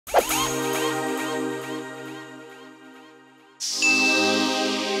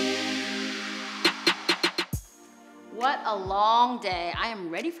a long day. I am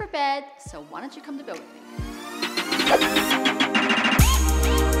ready for bed, so why don't you come to bed with me?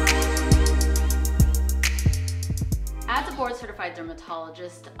 As a board certified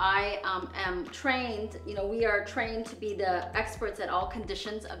dermatologist, I am trained, we are trained to be the experts at all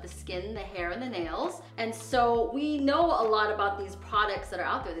conditions of the skin, the hair, and the nails. And so we know a lot about these products that are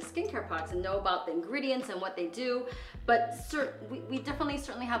out there, the skincare products, and know about the ingredients and what they do. But we definitely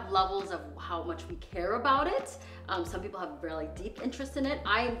certainly have levels of how much we care about it. Some people have really deep interest in it.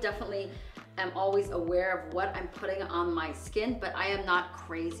 I am always aware of what I'm putting on my skin, but I am not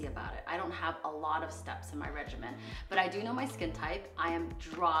crazy about it. I don't have a lot of steps in my regimen, but I do know my skin type. I am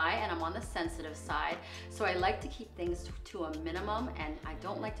dry and I'm on the sensitive side, so I like to keep things to a minimum, and I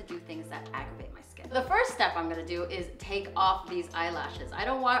don't like to do things that aggravate my skin. The first step I'm gonna do is take off these eyelashes. I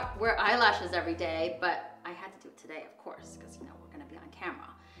don't wear eyelashes every day, but I had to do it today, of course, because we're gonna be on camera.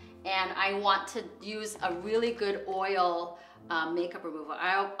 And I want to use a really good oil makeup remover.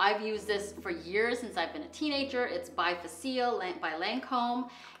 I've used this for years, since I've been a teenager. It's Bi-Facil by Lancome,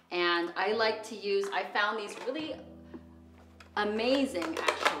 and I found these really amazing,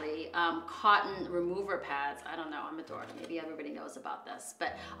 actually, cotton remover pads. I don't know, I'm adored. Maybe everybody knows about this,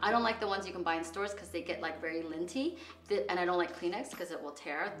 but I don't like the ones you can buy in stores because they get like very linty, and I don't like Kleenex because it will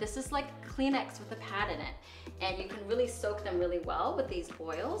tear. This is like Kleenex with a pad in it, and you can really soak them really well with these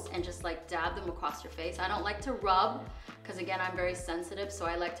oils and just like dab them across your face. I don't like to rub because, again, I'm very sensitive, so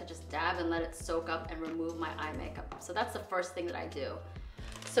I like to just dab and let it soak up and remove my eye makeup. So that's the first thing that I do.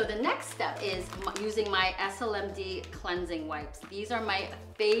 So the next step is using my SLMD cleansing wipes. These are my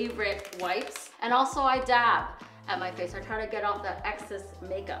favorite wipes. And also I dab at my face. I try to get off the excess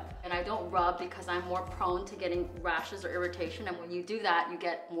makeup. And I don't rub because I'm more prone to getting rashes or irritation. And when you do that, you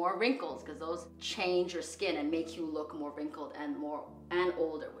get more wrinkles because those change your skin and make you look more wrinkled and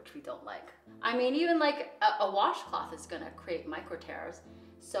older, which we don't like. I mean, even like a washcloth is gonna create micro tears.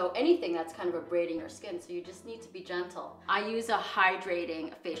 So anything that's kind of abrading your skin, so you just need to be gentle. I use a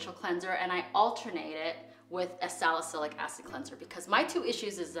hydrating facial cleanser, and I alternate it with a salicylic acid cleanser, because my two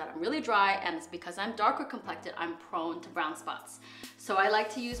issues is that I'm really dry, and it's because I'm darker complected, I'm prone to brown spots. So I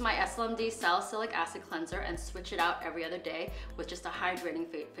like to use my SLMD salicylic acid cleanser and switch it out every other day with just a hydrating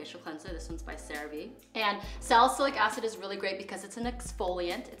facial cleanser. This one's by CeraVe. And salicylic acid is really great because it's an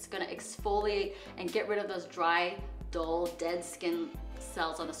exfoliant. It's gonna exfoliate and get rid of those dry, dull, dead skin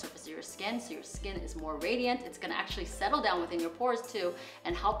cells on the surface of your skin, so your skin is more radiant. It's gonna actually settle down within your pores too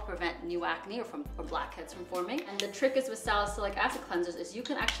and help prevent new acne or blackheads from forming. And the trick is with salicylic acid cleansers is you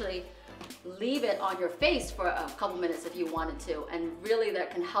can actually leave it on your face for a couple minutes if you wanted to, and really that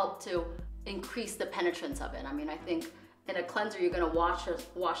can help to increase the penetrance of it. I mean, I think in a cleanser you're gonna wash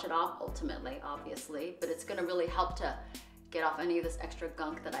it off ultimately, obviously, but it's gonna really help to get off any of this extra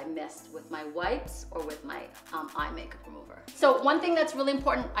gunk that I missed with my wipes or with my eye makeup remover. So one thing that's really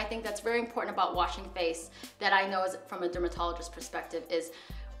important, I think that's very important about washing face, that I know is from a dermatologist perspective, is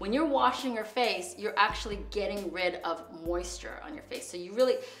when you're washing your face, you're actually getting rid of moisture on your face. So you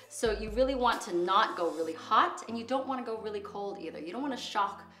really want to not go really hot, and you don't want to go really cold either. You don't want to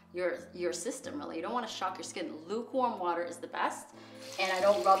shock your system, really. You don't want to shock your skin. Lukewarm water is the best. And I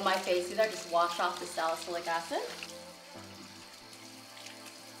don't rub my face either. I just wash off the salicylic acid.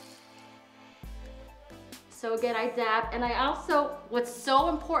 So again, I dab, and I also, what's so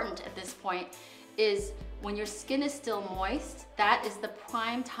important at this point is when your skin is still moist, that is the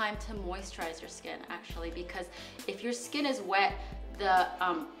prime time to moisturize your skin, actually, because if your skin is wet,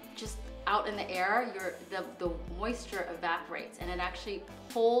 just out in the air, the moisture evaporates, and it actually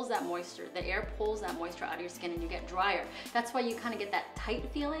pulls that moisture, the air pulls that moisture out of your skin, and you get drier. That's why you kind of get that tight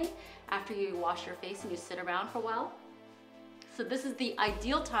feeling after you wash your face and you sit around for a while. So this is the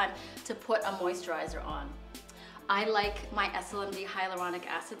ideal time to put a moisturizer on. I like my SLMD Hyaluronic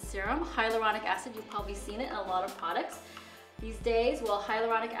Acid Serum. Hyaluronic acid, you've probably seen it in a lot of products these days. Well,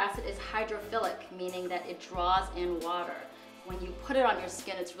 hyaluronic acid is hydrophilic, meaning that it draws in water. When you put it on your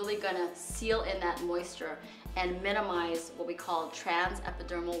skin, it's really gonna seal in that moisture and minimize what we call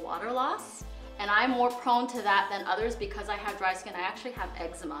transepidermal water loss. And I'm more prone to that than others because I have dry skin. I actually have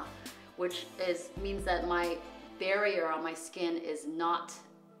eczema, which means that my barrier on my skin is not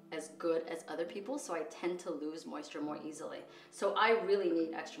as good as other people, so I tend to lose moisture more easily. So I really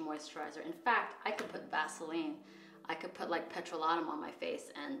need extra moisturizer. In fact, I could put Vaseline, I could put like petrolatum on my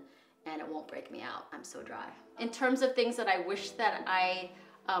face, and it won't break me out. I'm so dry. In terms of things that I wish that I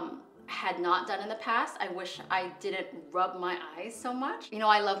had not done in the past. I wish I didn't rub my eyes so much. You know,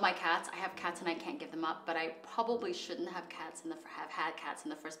 I love my cats. I have cats and I can't give them up, but I probably shouldn't have had cats in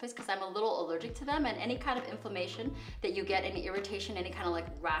the first place because I'm a little allergic to them, and any kind of inflammation that you get, any irritation, any kind of like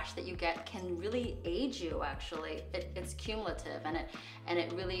rash that you get can really age you actually. It's cumulative, and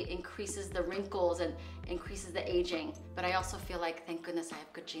it really increases the wrinkles and increases the aging. But I also feel like, thank goodness I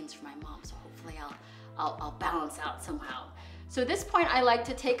have good genes from my mom, so hopefully I'll balance out somehow. So at this point, I like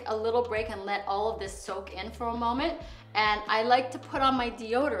to take a little break and let all of this soak in for a moment. And I like to put on my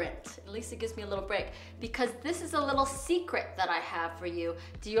deodorant. At least it gives me a little break, because this is a little secret that I have for you.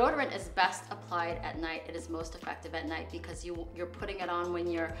 Deodorant is best applied at night. It is most effective at night because you're putting it on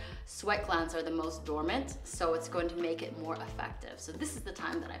when your sweat glands are the most dormant. So it's going to make it more effective. So this is the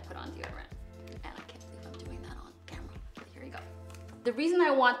time that I put on deodorant. And I can't believe I'm doing that on camera, but here you go. The reason I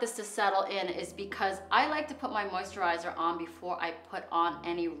want this to settle in is because I like to put my moisturizer on before I put on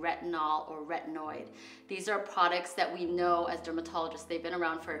any retinol or retinoid. These are products that we know as dermatologists, they've been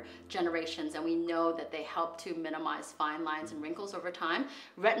around for generations, and we know that they help to minimize fine lines and wrinkles over time.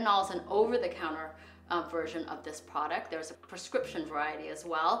 Retinol is an over-the-counter version of this product. There's a prescription variety as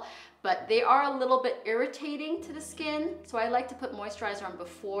well, but they are a little bit irritating to the skin. So I like to put moisturizer on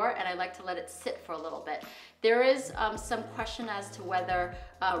before, and I like to let it sit for a little bit. There is some question as to whether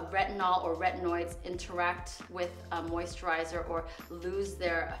retinol or retinoids interact with moisturizer or lose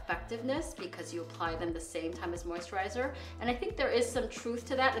their effectiveness because you apply them the same time as moisturizer. And I think there is some truth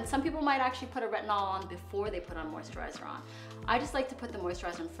to that. And some people might actually put a retinol on before they put on moisturizer on. I just like to put the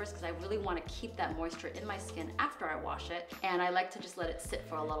moisturizer on first because I really want to keep that moisture in my skin after I wash it. And I like to just let it sit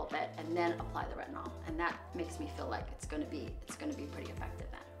for a little bit and then apply the retinol. And that makes me feel like it's gonna be pretty effective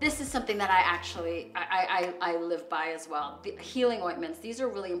then. This is something that I live by as well. The healing ointments, these are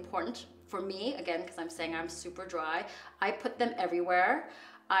really important for me, again, because I'm saying I'm super dry. I put them everywhere.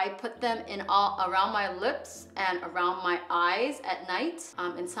 I put them in around my lips and around my eyes at night.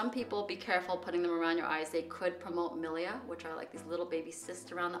 And some people, be careful putting them around your eyes. They could promote milia, which are like these little baby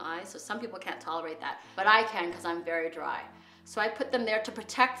cysts around the eyes. So some people can't tolerate that, but I can because I'm very dry. So I put them there to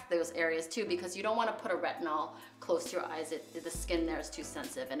protect those areas too, because you don't want to put a retinol close to your eyes. The skin there is too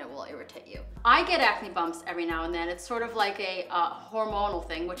sensitive and it will irritate you. I get acne bumps every now and then. It's sort of like a hormonal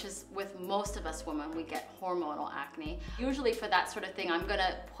thing, which is with most of us women, we get hormonal acne. Usually for that sort of thing, I'm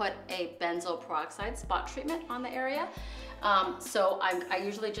gonna put a benzoyl peroxide spot treatment on the area. So I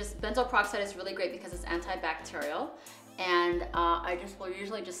usually just, benzoyl peroxide is really great because it's antibacterial, and I will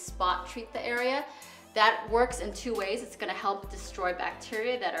usually just spot treat the area. That works in two ways. It's gonna help destroy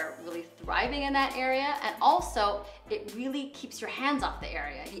bacteria that are really thriving in that area, and also it really keeps your hands off the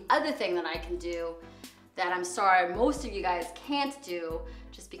area. The other thing that I can do that I'm sorry most of you guys can't do,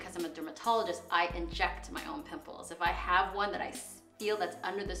 just because I'm a dermatologist, I inject my own pimples. If I have one that I feel that's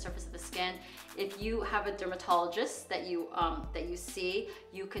under the surface of the skin, if you have a dermatologist that you see,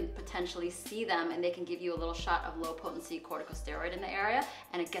 you can potentially see them and they can give you a little shot of low potency corticosteroid in the area,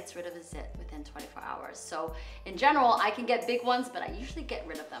 and it gets rid of the zit within 24 hours. So in general, I can get big ones, but I usually get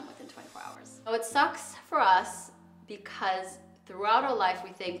rid of them within 24 hours. So it sucks for us because throughout our life we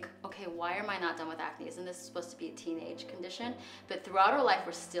think, okay, why am I not done with acne? Isn't this supposed to be a teenage condition? But throughout our life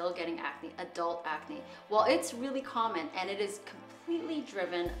we're still getting acne, adult acne. Well, it's really common, and it is completely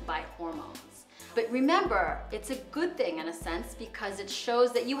driven by hormones. But remember, it's a good thing in a sense because it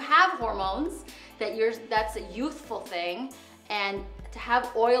shows that you have hormones, that's a youthful thing, and to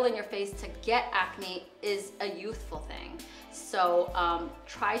have oil in your face to get acne is a youthful thing. So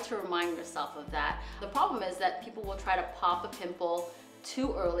try to remind yourself of that. The problem is that people will try to pop a pimple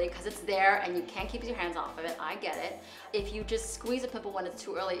too early because it's there and you can't keep your hands off of it. I get it. If you just squeeze a pimple when it's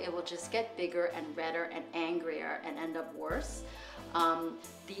too early, it will just get bigger and redder and angrier and end up worse.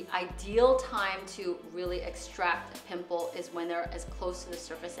 The ideal time to really extract a pimple is when they're as close to the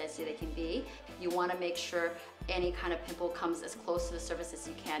surface as they can be. You want to make sure any kind of pimple comes as close to the surface as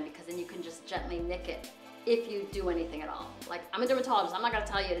you can, because then you can just gently nick it if you do anything at all. Like, I'm a dermatologist, I'm not going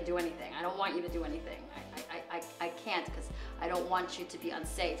to tell you to do anything. I don't want you to do anything. I can't, because I don't want you to be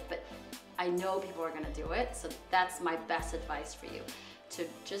unsafe, but I know people are going to do it, so that's my best advice for you. To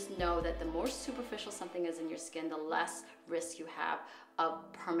just know that the more superficial something is in your skin, the less risk you have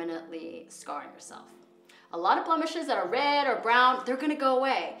of permanently scarring yourself. A lot of blemishes that are red or brown, they're gonna go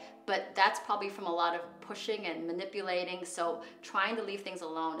away, but that's probably from a lot of pushing and manipulating, so trying to leave things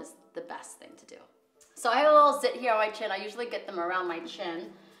alone is the best thing to do. So I have a little zit here on my chin. I usually get them around my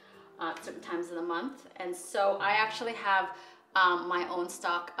chin certain times of the month, and so I actually have my own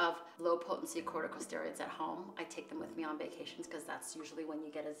stock of low potency corticosteroids at home. I take them with me on vacations because that's usually when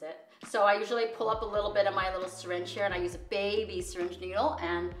you get a zit. So I usually pull up a little bit of my little syringe here, and I use a baby syringe needle,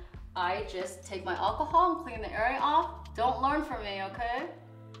 and I just take my alcohol and clean the area off. Don't learn from me, okay?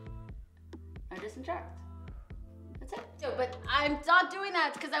 I just inject. That's it. But I'm not doing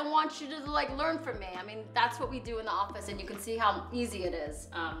that because I want you to like learn from me. I mean, that's what we do in the office, and you can see how easy it is.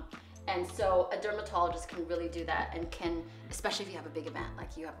 And so a dermatologist can really do that, and can, especially if you have a big event,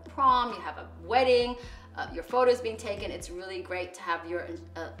 like you have a prom, you have a wedding, your photos being taken, it's really great to have your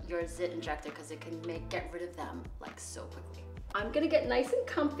zit injector because it can get rid of them like so quickly. I'm gonna get nice and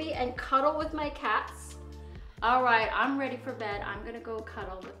comfy and cuddle with my cats. All right, I'm ready for bed. I'm gonna go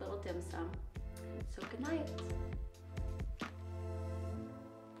cuddle with little Dim Sum. So good night.